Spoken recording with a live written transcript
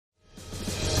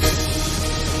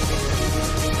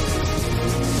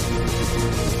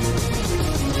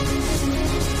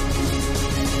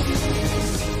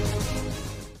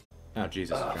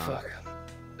Jesus, John. Fuck.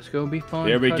 It's gonna be fun.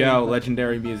 Here we go.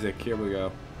 Legendary music. Here we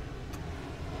go.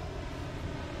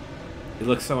 It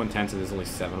looks so intense and there's only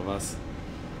 7 of us.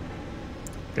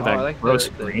 Look at that like gross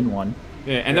the green one.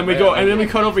 Yeah, and then we go, and then we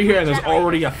cut over here, and there's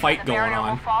already a fight going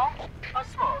on. A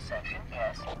small section,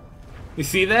 yes. You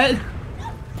see that?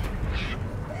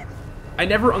 I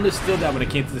never understood that when it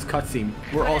came to this cutscene.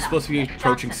 We're all supposed to be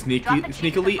approaching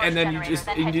sneakily, and then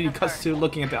you cuts to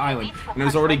looking at the island, and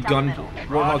there's already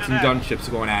warhawks and gunships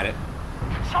going at it.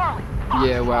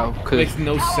 Yeah, wow. Makes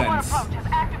no sense.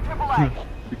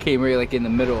 We came right like in the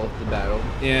middle of the battle.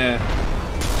 Yeah.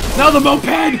 Now the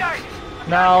moped!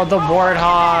 No, the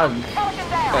warthog!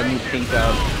 Got a new pink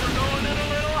out.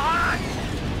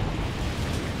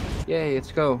 Yay,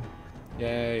 let's go.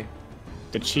 Yay.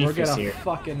 The We're chief is gonna here.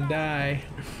 fucking die.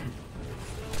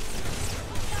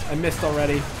 I missed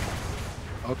already.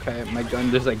 Okay, my gun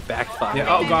just like backfired.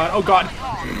 Yeah, oh god, oh god.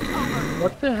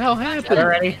 What the hell happened?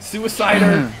 Already?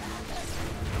 Suicider.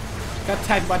 Got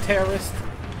tagged by terrorist.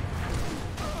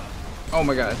 Oh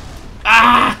my god.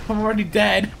 Ah! I'm already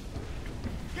dead.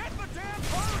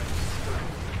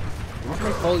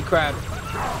 Holy crap.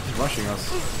 He's rushing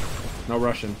us. No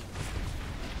Russian.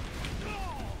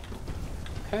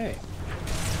 Okay.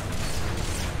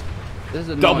 This is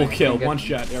annoying. Double kill, I one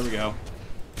shot. There we go.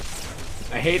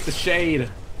 I hate the shade.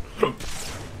 Alright,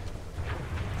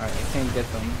 I can't get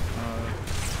them.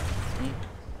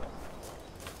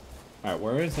 Alright,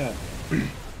 where is that?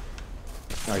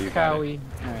 Oh, you got it. Cowie.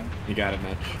 Alright. You got it,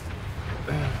 Mitch.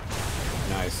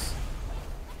 Nice.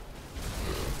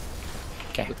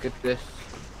 Okay. Look at this.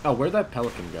 Oh, where'd that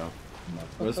pelican go?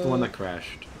 Where's the one that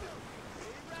crashed?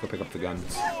 Let's go pick up the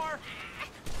guns.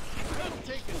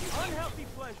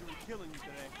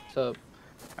 What's up?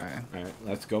 Alright. Alright,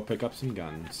 let's go pick up some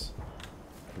guns.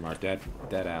 From our dead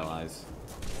allies.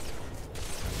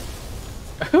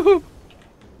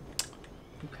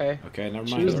 Okay. Okay, never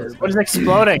mind. Jesus, what is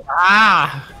exploding?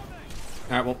 Ah!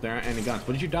 Alright, well, there aren't any guns.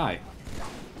 What did you die?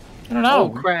 I don't know. Oh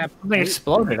crap. Something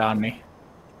exploded on me.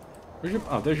 Where's your,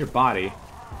 oh, there's your body.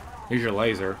 Here's your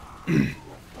laser. You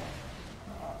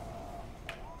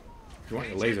want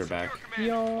your laser back.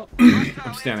 Yo.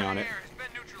 I'm standing on it.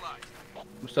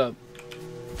 What's up?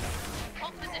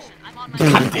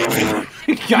 God damn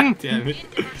it. God damn it.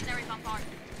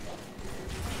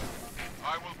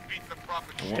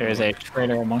 There is a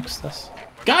traitor amongst us.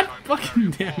 God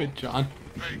fucking damn it, John.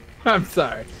 I'm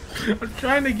sorry. I'm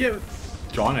trying to get...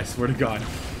 John, I swear to God.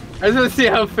 I just want to see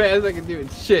how fast I can do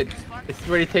it. Shit. It's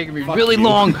already taking me Fuck really you.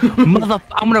 long.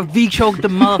 I'm gonna V-choke the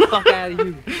motherfucker out of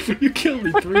you. You killed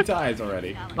me 3 times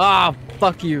already. Ah,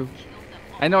 fuck you.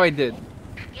 I know I did.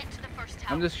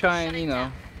 I'm just trying, you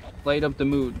know, light up the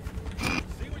mood.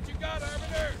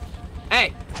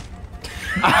 Hey!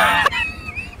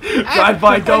 Drive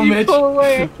by, go, You Mitch. pull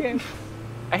away, I can't.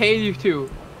 I hate you too.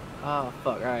 Oh,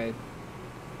 fuck, alright.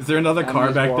 Is there another I'm car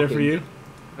just back there walking. for you?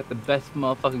 Got the best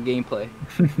motherfucking gameplay.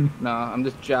 Nah, I'm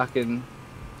just jocking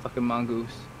fucking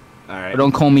mongoose. Alright. But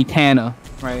don't call me Tana,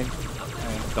 right?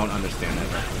 Don't understand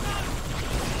that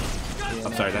reference.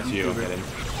 I'm sorry, that's you. I'm kidding.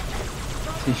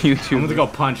 YouTube. I'm gonna go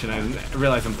punch, and I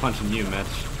realize I'm punching you, Mitch.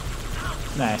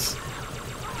 Nice.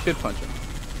 Should punch him.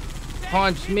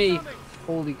 Punch me!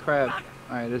 Holy crap.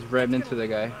 Alright, just revved into the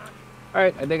guy.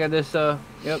 Alright, I think I just,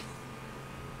 yep.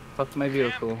 Fucked my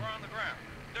vehicle.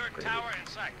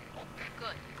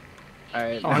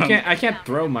 Alright, Oh, I can't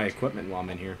throw my equipment while I'm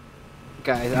in here.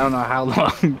 guys, I don't know how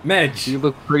long. Mitch. You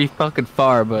look pretty fucking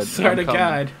far, but Swear I'm to coming.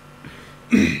 God.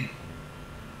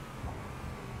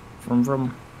 Vroom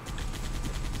vroom.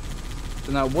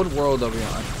 So now, what world are we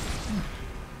on?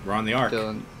 We're on the ark.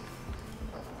 Dylan?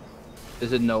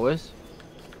 Is it Noah's?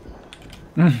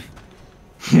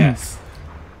 Yes.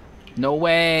 No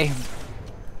way!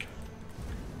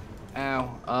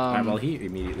 Ow. Alright, well, he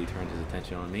immediately turned his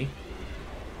attention on me.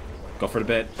 Go for the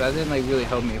bit. That didn't like really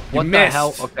help me. What the missed.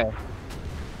 hell? Okay.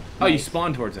 Oh, you Nice.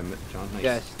 spawned towards him, John. Nice.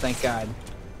 Yes, thank God.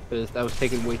 Because that was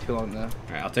taking way too long to...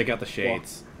 Alright, I'll take out the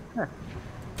shades. Sure.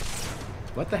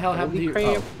 What the hell happened to you? Holy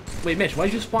Oh. crap. Wait, Mitch, why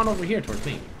did you spawn over here towards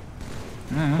me?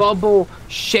 Bubble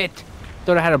shit!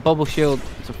 Thought I had a bubble shield.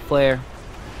 It's a flare.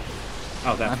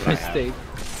 Oh, that's My what I mistake.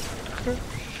 have.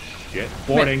 Shit.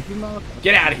 Boarding. You motherfucker.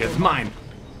 Get out of here. It's mine.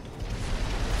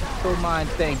 Stole mine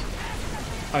thing.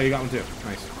 Oh, you got one too.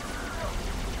 Nice.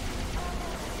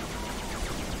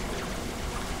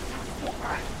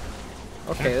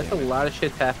 Okay, that's a lot of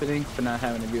shit happening for not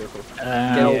having a vehicle. Get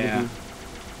over yeah. here.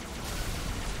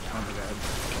 Oh my god.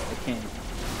 I can't.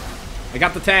 I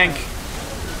got the tank.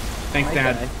 Thanks, I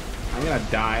Dad. die. I'm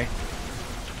gonna die.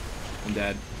 I'm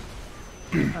dead.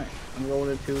 Alright, I'm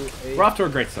rolling into a... We're off to a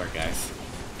great start, guys.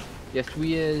 Yes,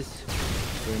 we is.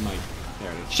 Where am I?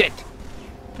 There it is. Shit.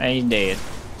 Hey, dead.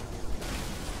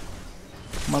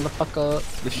 Motherfucker.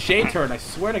 The shade turret, I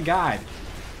swear to God.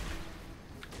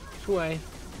 This way.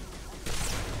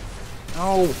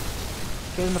 No.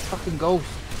 Get in the fucking ghost.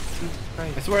 Jesus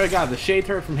Christ. I swear to God, the shade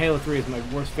turret from Halo 3 is my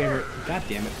worst favorite. God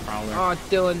damn it, Prowler. Oh,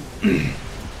 Dylan.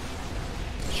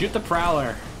 Shoot the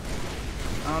Prowler.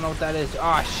 I don't know what that is.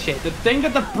 Oh, shit. The thing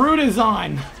that the Brute is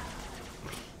on.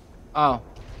 Oh.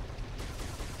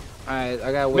 Alright,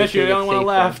 I gotta wait. Mitch, you're the only one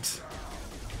left.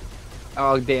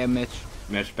 Oh, damn, Mitch.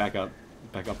 Mitch, back up.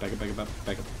 Back up, back up, back up,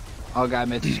 back up. Oh, God,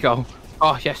 Mitch, let's go.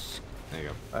 Oh, yes. There you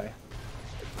go. Alright.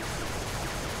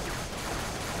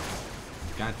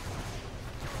 God.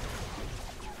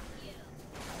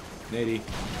 Nady.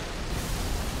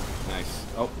 Nice.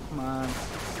 Oh. Come on.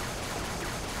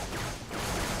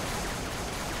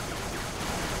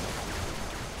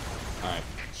 Alright.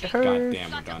 Sure. God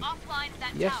damn, we're done.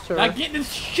 Yes, sir. Not getting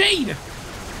this shade!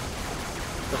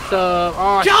 What's up?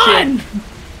 Oh, John! shit.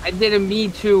 I didn't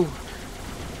mean to.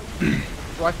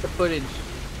 Watch the footage.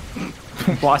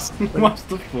 Lost. What's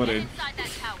the footage?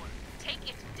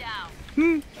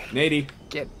 Nady.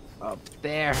 Get up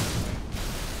there.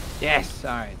 Yes,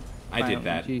 alright. I did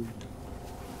that. Jeez.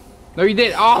 No, you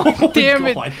did. Oh, damn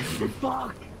it. God.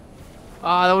 Fuck.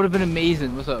 Oh, that would have been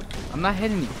amazing. What's up? I'm not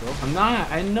hitting you, bro. I'm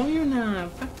not. I know you're not.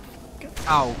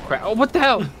 Oh, crap. Oh, what the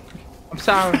hell? I'm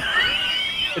sorry.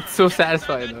 It's so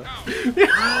satisfying, though.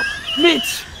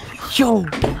 Mitch! Yo!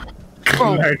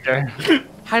 Bro, Murder.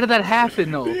 how did that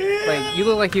happen, though? Like, you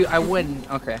look like you... I win.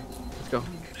 Okay, let's go.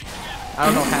 I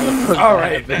don't know how the fuck All that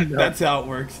right, happened, though. that's how it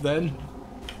works then.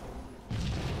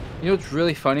 You know what's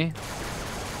really funny?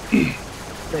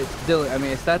 Wait, Dylan, I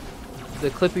mean, is that the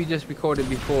clip you just recorded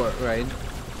before, right?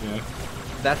 Yeah.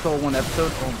 That's all one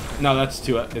episode? Oh, No, that's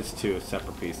two. It's two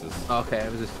separate pieces. okay, I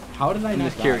was just... How did I I'm not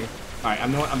just die? curious. All right,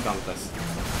 I'm done with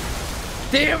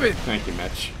this. Damn it! Thank you,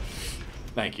 Mitch.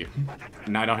 Thank you.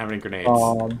 And I don't have any grenades.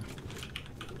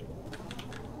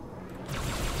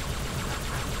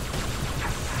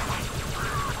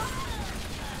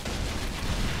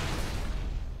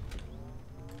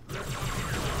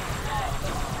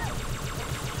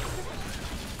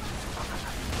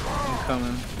 I'm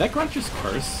coming. That grunt just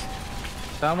curse.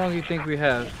 So how long do you think we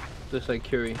have? Just like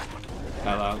Curie.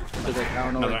 Hello. Because like, I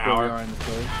don't know Another like, where hour. we are in the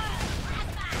story.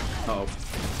 Oh.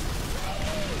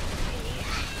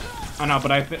 I know,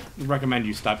 but I recommend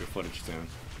you stop your footage soon.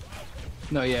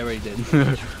 No, yeah, I already did.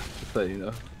 Just let you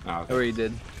know. Oh, I okay. already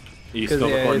did. Are you 'Cause, still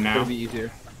yeah, recording it's now? gonna be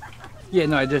easier. Yeah,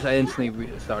 no, I instantly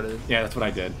restarted it. Yeah, that's what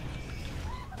I did.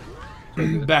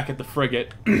 Back at the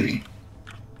frigate.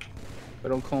 But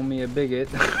don't call me a bigot.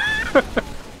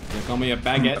 You call me a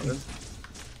baguette.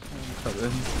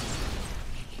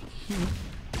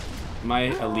 My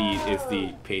elite is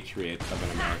the patriot of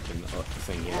an American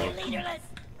singular.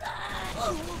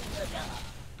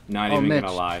 Not even Mitch.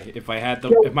 gonna lie. If I had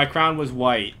if my crown was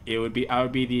white, I would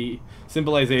be the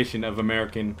symbolization of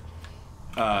American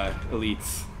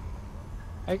elites.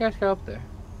 How you guys got up there?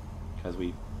 Because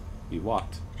we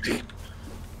walked.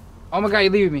 Oh my god,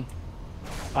 you're leaving me.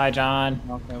 Bye, John.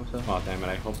 Okay, what's up? Oh damn it!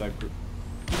 I hope that group.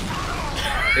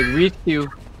 It reached you.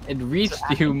 It reached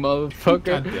you, motherfucker.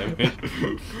 God damn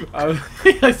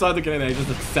it! I saw the grenade. I just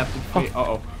accepted fate.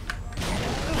 Uh oh.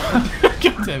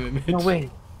 God damn it, Mitch. No way.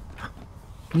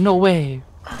 No way.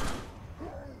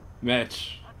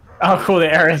 Mitch. Oh, cool.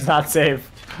 The area's not safe.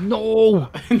 No.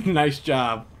 Nice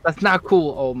job. That's not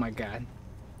cool. Oh my god.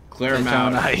 Clear him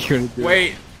John, out. how you gonna do it?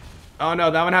 Wait. Oh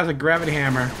no, that one has a gravity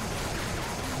hammer.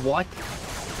 What?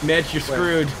 Mitch, you're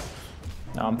screwed.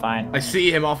 No, I'm fine. I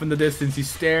see him off in the distance. He's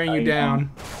staring you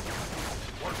down.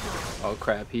 Oh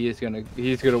crap, he's gonna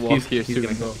walk here soon.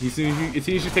 Gonna go. As soon as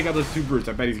you take out those two brutes,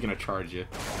 I bet he's gonna charge you.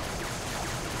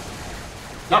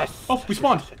 Yes. Oh, we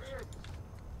spawned.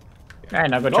 Alright,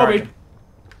 now go No, charge wait. him.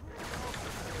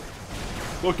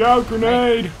 Look out,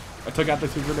 grenade! I took out the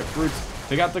two brutes.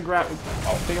 Take out the grab.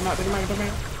 Oh, take him out, take him out, take him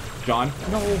out. John.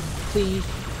 No, please.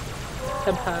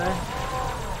 Senpai.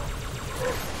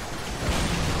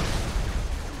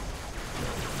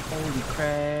 Holy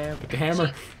crap. With the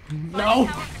hammer. No!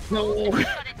 No.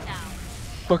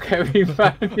 Fuck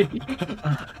everybody.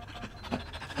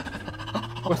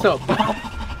 What's up?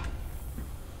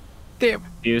 Damn.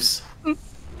 Abuse.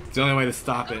 It's the only way to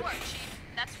stop it.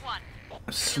 That's one.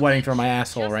 I'm sweating from my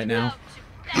asshole right now.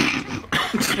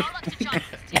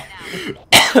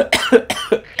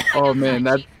 Oh man,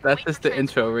 that's just the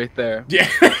intro right there. Yeah,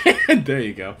 there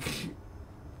you go.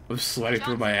 I'm sweating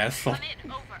through my asshole.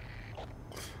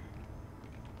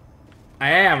 I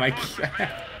am. I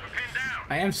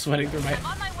am sweating through my.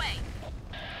 On my way.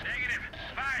 Negative.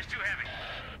 Fire's too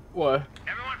What?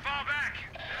 Everyone fall back.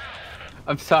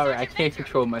 I'm sorry, I can't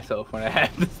control myself when I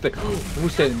have this thing.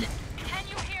 Who's hitting me? Can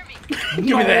you hear me?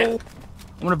 Give me that.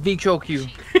 I'm gonna V-choke you.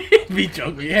 Me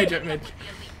joke me. Hey, Jet Mitch.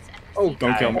 Oh,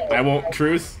 Don't kill me. I won't.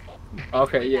 Truce.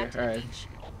 okay, yeah, alright.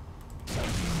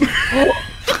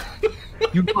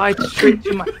 You lied straight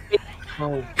to my face.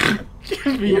 Oh.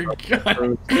 Give me your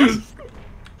gun.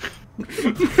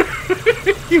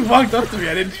 You walked up to me.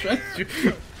 I didn't trust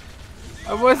you.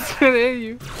 I wasn't gonna hit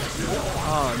you.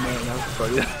 Oh man, that was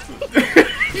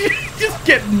funny. Just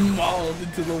get mauled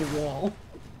into the wall.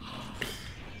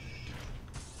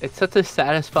 It's such a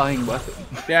satisfying weapon.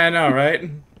 Yeah, I know, right?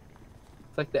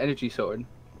 It's like the energy sword.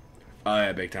 Oh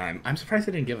yeah, big time. I'm surprised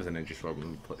they didn't give us an energy sword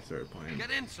when we started playing.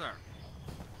 Get in, sir.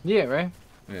 Yeah, right?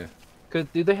 Yeah. Cause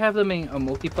do they have them in a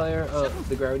multiplayer,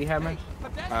 the gravity hammers?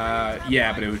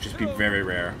 Yeah, but it would just be very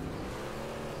rare.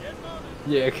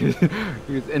 Yeah, cause it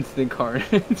was instant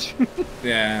carnage.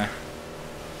 Yeah.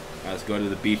 Let's go to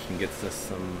the beach and get us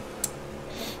some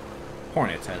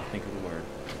hornets. I think of the word.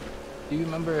 Do you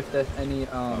remember if there's any,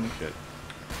 Oh shit!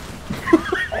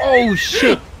 Oh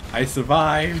shit! I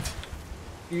survived.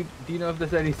 Do you know if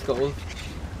there's any skulls?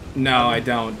 No, I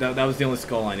don't. That was the only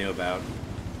skull I knew about.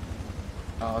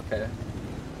 Oh, okay.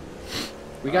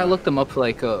 We gotta look them up for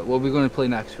like, what are we gonna play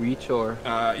next? Reach or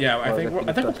Yeah, I Oh, think that's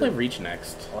I think we'll play disgusting. Reach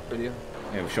next. off video?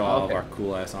 Yeah, we show all Okay. of our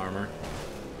cool ass armor.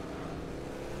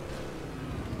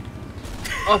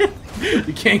 Oh,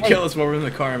 You can't kill us while we're in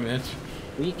the car, Mitch.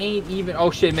 we ain't even.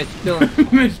 Oh shit, Mitch,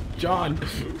 Dylan. Mitch, John.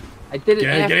 I did it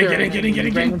Get in, after. get in, get in, get in, get in,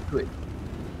 You get ran in. into it.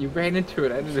 You ran into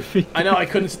it. I didn't defeat. I know I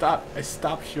couldn't stop. I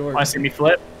stopped short. Want to see me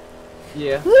flip?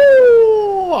 Yeah.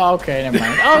 Woo! Okay, never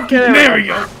mind. Okay, There we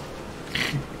go.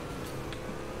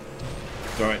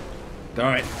 Throw it.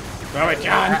 Throw it. Throw it,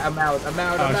 John. I'm out. I'm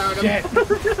out. I'm Oh out. shit.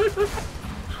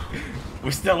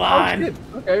 We're still Oh on. shit.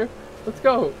 Okay, let's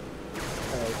go.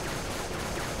 Alright.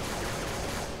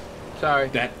 Sorry.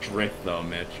 That drift though,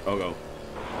 Mitch. Oh go.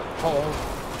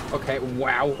 Oh. Okay.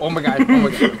 Wow. Oh my god. Oh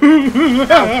my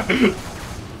god.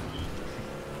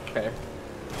 Okay.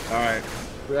 Alright.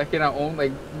 We're like in our own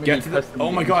like mini Get to the. custom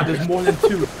Oh my game. god, there's more than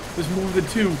two. There's more than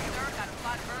two.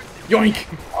 Yoink!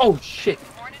 Oh shit.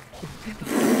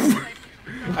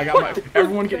 I got my.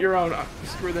 Everyone get your own.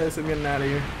 Screw this, I'm getting out of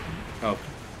here. Oh.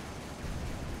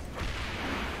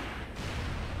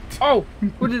 Oh,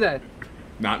 who did that?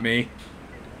 Not me.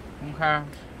 Okay.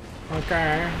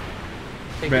 Okay.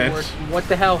 Take Bitch. the word. What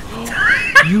the hell?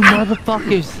 You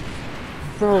motherfuckers.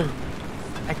 Bro.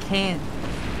 I can't.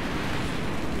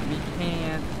 We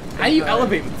can't. How do you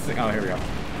elevate with this thing? Oh, here we go.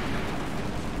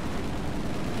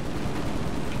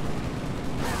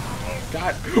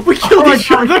 God, we killed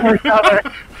each other.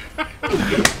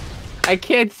 I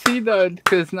can't see though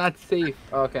because it's not safe.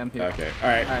 Oh, okay, I'm here. Okay,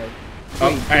 alright. Alright. Oh,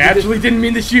 Wait, I actually didn't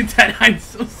mean to shoot that. I'm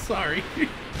so sorry.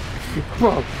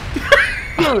 Bro.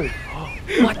 Bro.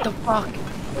 What the fuck?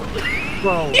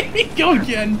 Bro. Go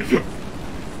again.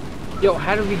 Yo,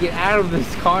 how do we get out of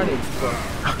this carnage, bro?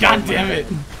 God damn it.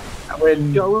 I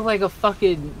win. Yo, I look like a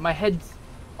fucking. My head's.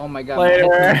 Oh my god. Later.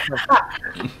 My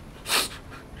head's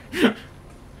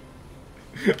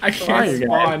I can't you guys?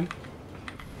 spawn.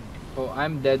 oh,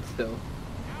 I'm dead still.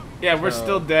 Yeah, we're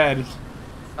still dead.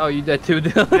 Oh, you dead too,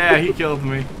 Dylan? Yeah, he killed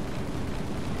me.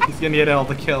 He's gonna get all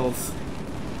the kills.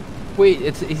 Wait,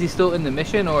 is he still in the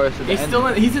mission or is it the He's end? still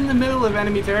in, he's in the middle of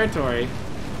enemy territory.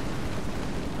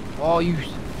 Oh, you.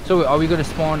 So are we gonna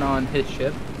spawn on his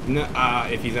ship? No,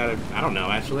 if he's out of, I don't know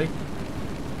actually.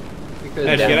 Because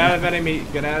Edge, get out of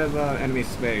enemy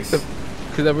space.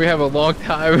 Because then we have a long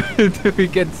time until we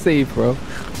get safe, bro.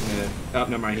 Yeah. Oh,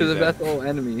 never mind. Because He's if dead. that's all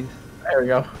enemies. There we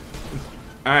go.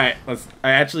 All right, let's.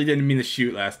 I actually didn't mean to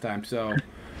shoot last time, so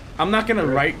I'm not gonna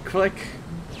right click.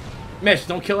 Mitch,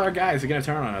 don't kill our guys. They're gonna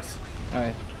turn on us.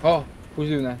 Alright. Oh, who's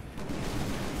doing that?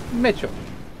 Mitchell.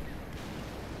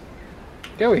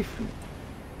 Get away from me.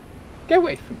 Get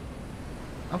away from me.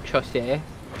 I don't trust your ass.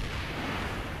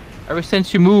 Ever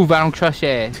since you moved, I don't trust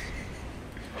your ass.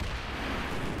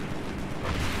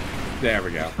 There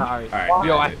we go. Sorry. All right.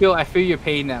 Yo, I feel your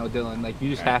pain now, Dylan. Like, you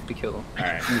just have to kill him. All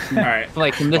right. All right.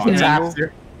 Like, from this Spawn. angle,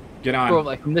 Get on. bro,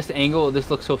 like, from this angle,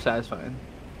 this looks so satisfying.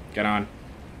 Get on.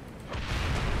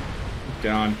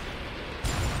 Get on.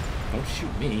 Don't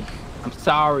shoot me. I'm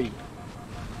sorry.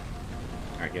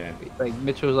 All right, get in. Like,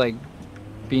 Mitchell's, like,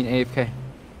 being AFK.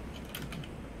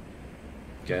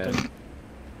 Get in.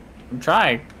 I'm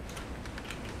trying.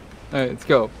 Alright, let's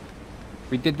go.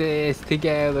 We did this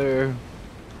together.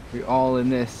 We're all in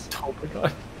this. Oh my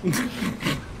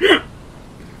god.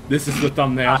 This is the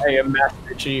thumbnail. I am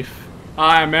Master Chief.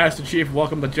 I am Master Chief.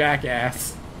 Welcome to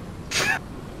Jackass.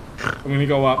 I'm gonna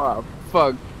go up. Oh,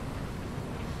 fuck.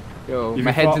 Yo, If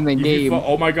my you head's fall- in the if you game. fall-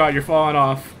 oh my god, you're falling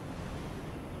off.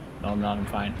 No, I'm not. I'm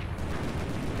fine.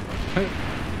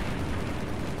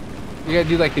 You gotta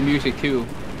do like the music too.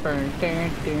 Where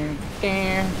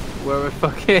we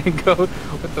fucking go. What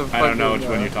the fuck? I don't know is, which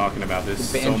one you're talking about. There's the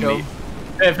so banjo? many.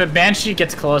 If a banshee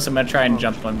gets close, I'm gonna try and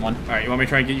jump on one. Alright, you want me to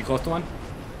try and get you close to one?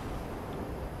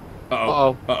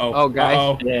 Uh-oh. Uh-oh. Oh, guys.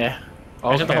 Uh-oh. Yeah.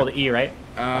 I just have to hold E, right?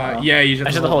 Yeah, you just I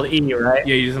have should have to hold E, right?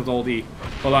 Yeah, you just have to hold E.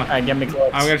 Hold on. Alright, get me close.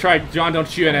 I'm gonna try. John, don't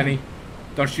shoot at any.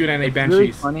 Don't shoot at any Really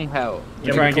banshees. funny how.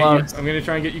 Get Try me and get you, close. I'm gonna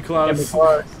try and get you Get me close.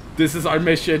 close. This is our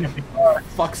mission. Get me close.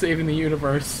 Fuck saving the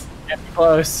universe. Get me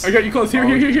close. I got you close. Here,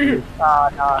 here, here, here. Ah,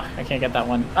 no, I can't get that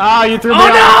one. Oh, you threw me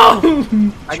off. Oh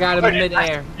no! I got him in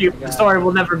midair. You, I got sorry,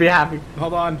 we'll never be happy.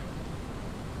 Hold on. him.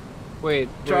 Wait.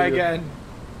 Try where are you? again.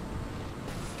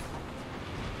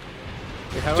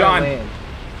 Wait, how do John. I land? How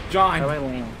do I John,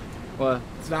 land? What?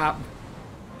 stop.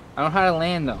 I don't know how to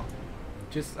land though.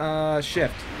 Just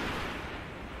shift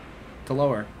to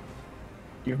lower.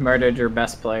 You've murdered your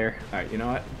best player. All right, you know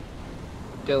what?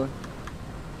 Dylan.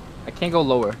 I can't go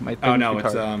lower. My Oh thing's no, it's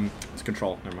retarded. it's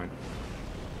control. Never mind.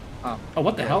 Oh. Oh,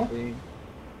 what the hell?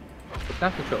 It's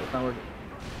not control. It's not working.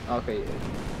 Okay. Yeah.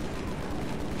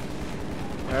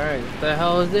 All right. What the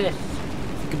hell is this?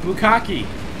 Bukaki.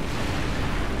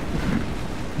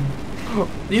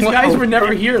 These What? guys were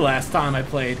never here last time I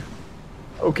played.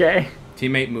 Okay.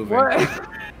 Teammate moving. What?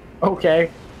 Okay.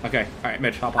 Okay, all right,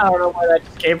 Mitch, hop I on. don't know where that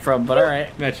just came from, but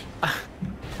alright. Mitch,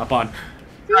 hop on.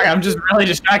 Sorry, I'm just really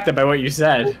distracted by what you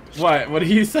said. What? What did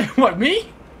you say? What, me?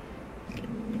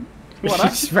 What, You I-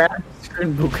 just ran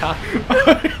screen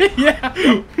Bukaki. Yeah.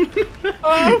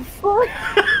 Oh, fuck.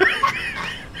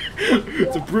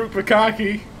 It's a brute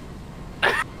Bukaki.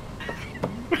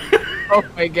 Oh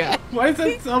my god. Why is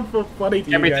that sound so funny to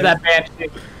you Get me to guys? that banshee.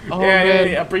 Oh Yeah, yeah, man.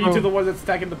 yeah. I'll bring you to Oh the one that's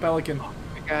attacking the pelican. my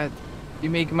god. You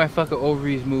making my fucking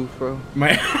ovaries move, bro.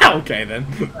 My okay then.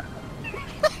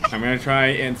 I'm gonna try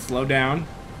and slow down.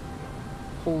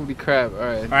 Holy crap. All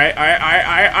right.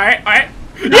 Alright.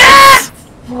 Yes!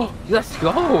 Oh, let's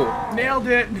go. Nailed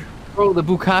it. Bro, the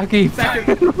Bukaki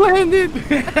Second. fucking landed.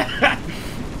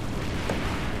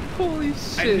 Holy I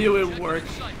shit. knew it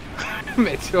worked.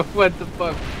 Mitchell, what the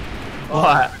fuck?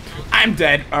 What? I'm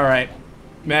dead. Alright.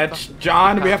 Mitch,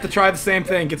 John, we have to try the same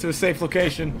thing. Get to a safe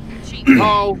location.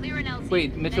 Oh.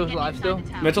 Wait, Mitchell's alive still?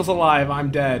 Mitchell's alive.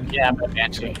 I'm dead. Yeah, I'm a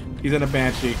banshee. He's in a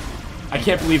banshee. I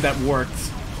can't believe that worked.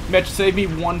 Mitch, save me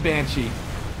one banshee.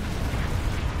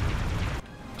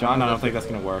 John, I don't think that's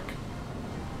gonna work.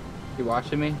 You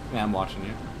watching me? Yeah, I'm watching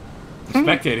you. I'm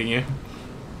spectating you.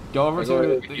 Go over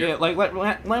to yeah, like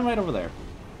land right over there.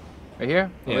 Right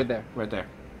here? Or Yeah, right there? Right there.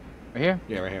 Right here?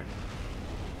 Yeah, right here.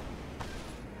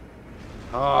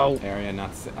 Oh. Area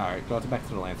not. All right, go back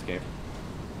to the landscape.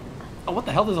 Oh, what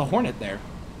the hell? There's a hornet there.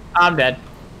 I'm dead.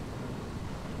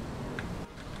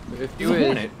 If There's you a is.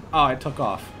 hornet. Oh, it took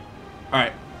off. All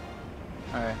right,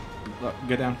 Alright. look,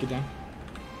 get down. Get down.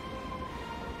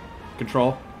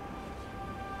 Control.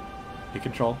 Hit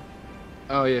control.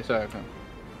 Oh yeah, sorry. Okay.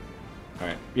 All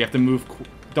right, you have to move.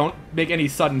 Don't make any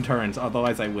sudden turns,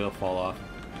 otherwise I will fall off.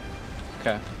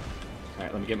 Okay. All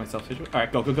right, let me get myself situated. All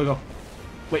right, go, go, go, go.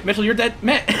 Wait, Mitchell, you're dead.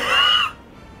 Mitch,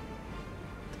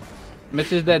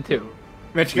 Mitch is dead too.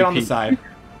 Mitch, get on the Repeat. side.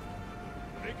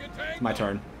 It's my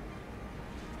turn.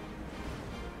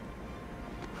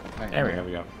 Alright, There we Here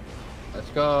we go. Let's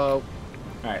go.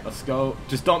 All right, let's go.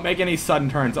 Just don't make any sudden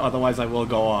turns, otherwise I will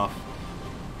go off.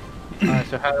 Alright,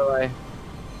 so how do I?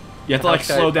 You have to like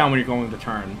Okay. slow down when you're going to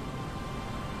turn.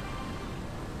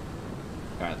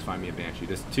 All right, let's find me a banshee.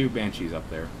 There's 2 banshees up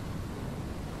there.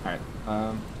 All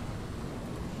right.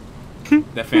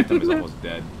 That phantom is almost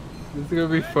dead. This is gonna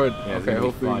be fun. Yeah, it's okay, gonna be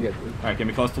hopefully fun. we get this. All right, get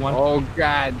me close to one. Oh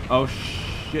god. Oh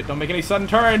shit! Don't make any sudden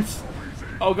turns.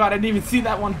 Oh god, I didn't even see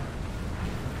that one.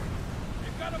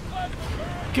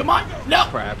 Come on! No!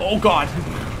 Crap. Oh god!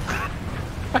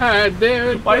 Ah, damn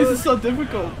it. Why is this so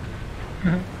difficult?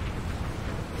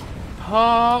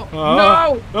 Oh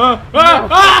No! no!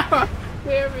 Ah!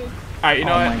 Damn it. Alright, you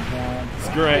know Oh what? my god.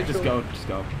 Screw it. Just go. Just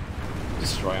go.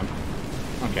 Destroy him.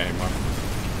 I don't care anymore.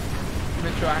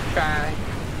 Mitchell, I tried.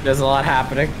 There's a lot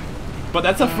happening. But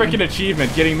that's a freaking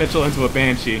achievement, getting Mitchell into a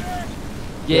banshee.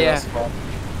 Yeah.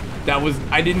 That was.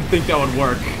 I didn't think that would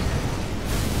work.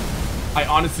 I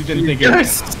honestly didn't think it.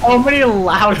 There's so many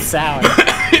loud sounds.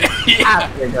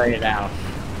 Happening right now.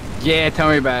 Yeah, tell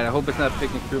me about it. I hope it's not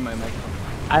picking through my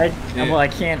microphone. Well, I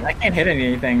can't hit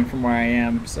anything from where I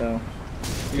am, so.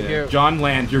 You Yeah. hear? John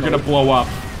Land, you're gonna blow up.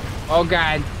 Oh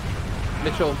god.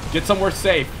 Mitchell, Get somewhere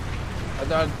safe. I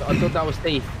thought that was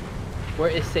safe. Where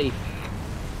is safe?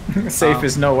 Safe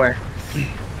is nowhere.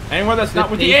 Anywhere that's not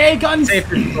with the Safe. AA guns.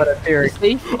 Safer but a theory.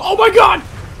 Safe? Oh my god!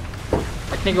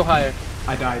 I can't go higher.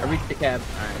 I died. I reached the cab.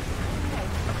 Alright.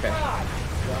 Okay.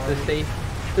 Is this safe?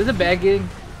 This is a bad game?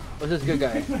 Or is this a good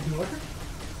guy?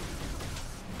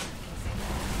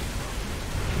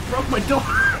 Broke my door.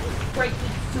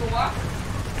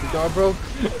 The door broke?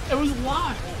 It was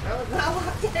locked.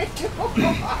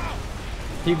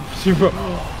 She broke.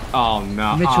 Oh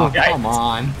no. Mitchell. Oh, come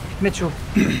on. Mitchell.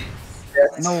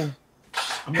 No.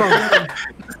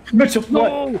 Mitchell, what?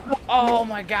 No! Oh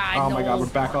my god. Oh my god, we're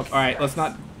back up. All right, let's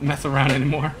not mess around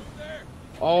anymore.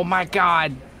 Oh my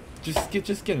god. Just get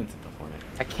into the Hornet.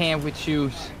 I can't with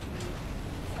shoes.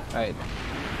 Alright.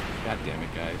 God damn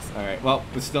it, guys. All right. Well,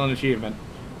 it's still an achievement.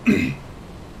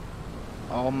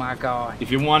 Oh my god. If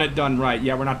you want it done right,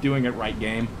 yeah, we're not doing it right,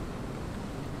 game.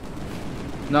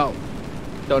 No.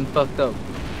 Done fucked up.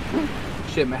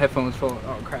 Shit, my headphones full.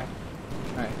 Oh crap.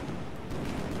 Alright.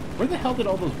 Where the hell did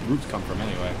all those brutes come from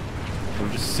anyway? They were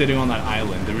just sitting on that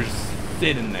island. They were just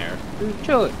sitting there. Just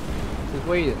chilling. Just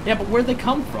waiting. Yeah, but where'd they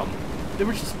come from? They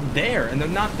were just there, and they're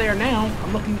not there now.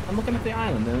 I'm looking at the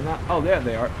island. They're not. Oh, there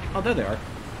they are. Oh, there they are.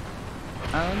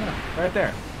 I don't know. Right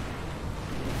there.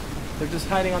 They're just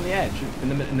hiding on the edge,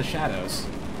 in the shadows.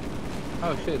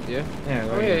 Oh shit, yeah. Yeah.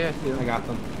 Oh right yeah, here. yeah. I got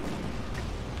them.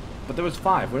 But there was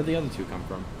 5. Where did the other 2 come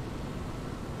from?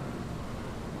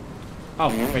 Oh,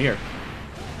 right here.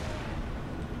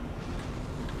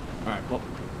 All right. Well,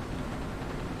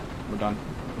 we're done.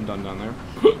 I'm done down there.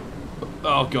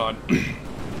 Oh god.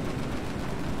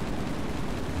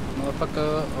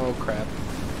 Motherfucker. Oh crap.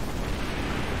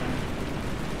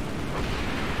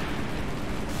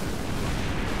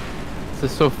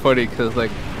 This is so funny because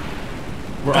like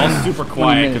We're all super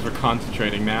quiet because we're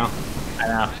concentrating now. I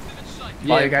know. yeah,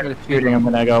 While you guys are shooting, I'm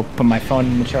gonna go put my phone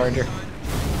in the charger.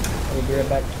 I'll be right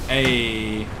back.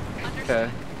 Hey, okay.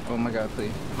 Oh my god,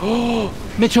 please. Oh,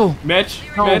 Mitchell. Mitch,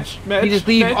 No, Mitch, he just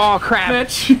leave. Mitch, Oh crap.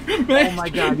 Mitch, Mitch. Oh my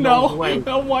god, no, no way.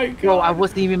 Oh my god. Bro, I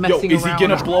wasn't even Yo, messing is around. he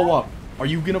gonna blow up? Are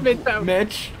you gonna, Mitch,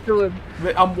 Mitch? Kill him.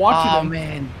 I'm watching Oh him.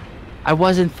 man. I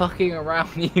wasn't fucking around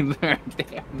either.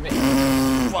 Damn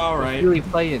it. All right. Really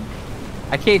playing.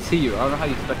 I can't see you. I don't know how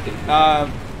you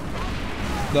spectate.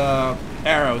 The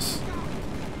arrows.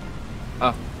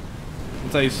 Oh.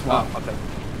 That's how you swap. Oh, okay.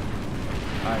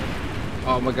 Alright.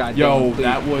 Oh my god. Yo, Dylan, please.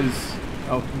 that was.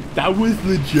 Oh, that was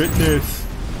legitness.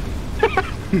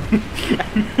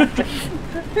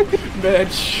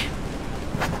 Mitch.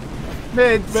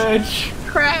 Mitch. Mitch.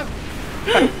 Crap.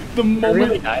 The I moment.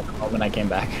 really died the moment I came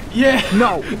back. Yeah.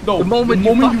 No. No. The moment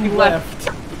you fucking left.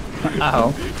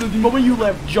 Oh. So the moment you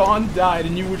left, John died,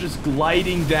 and you were just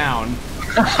gliding down.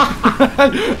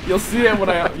 You'll see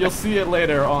it you'll see it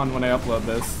later on when I upload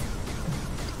this.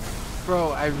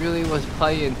 Bro, I really was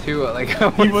playing too. Like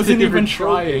He wasn't even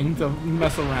trying to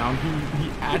mess around.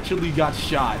 He actually got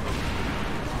shot.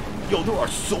 Yo, there are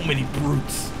so many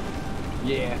brutes.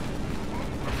 Yeah.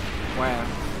 Wow.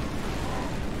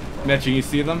 Mitch, you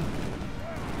see them?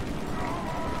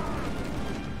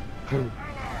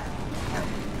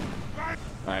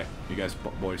 Alright, you guys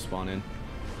boys spawn in.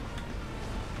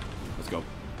 Let's go.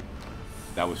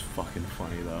 That was fucking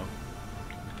funny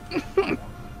though.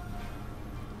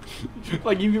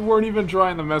 Like you weren't even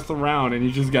trying to mess around and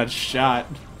you just got shot.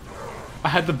 I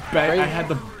had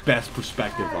the best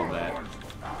perspective on that.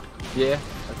 Yeah,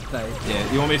 that's nice.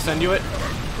 Yeah, you want me to send you it?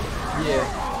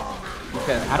 Yeah.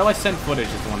 Okay. How do I send footage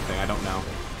is one thing I don't know.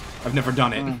 I've never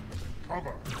done it.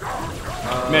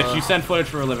 Mitch, you send footage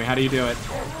for a living. How do you do it?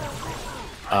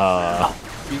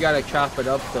 You gotta chop it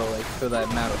up though, like for that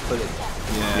amount of footage.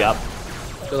 Yeah.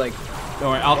 Yep. So like, Don't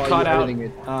worry, I'll While cut you're out. editing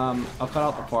it. I'll cut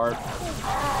out the part.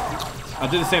 I'll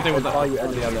do the same thing with While you the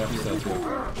edit other it. episode too.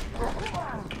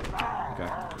 Okay.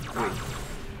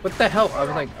 what the hell? I was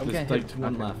like, I'm There's getting like hit.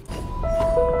 one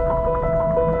left.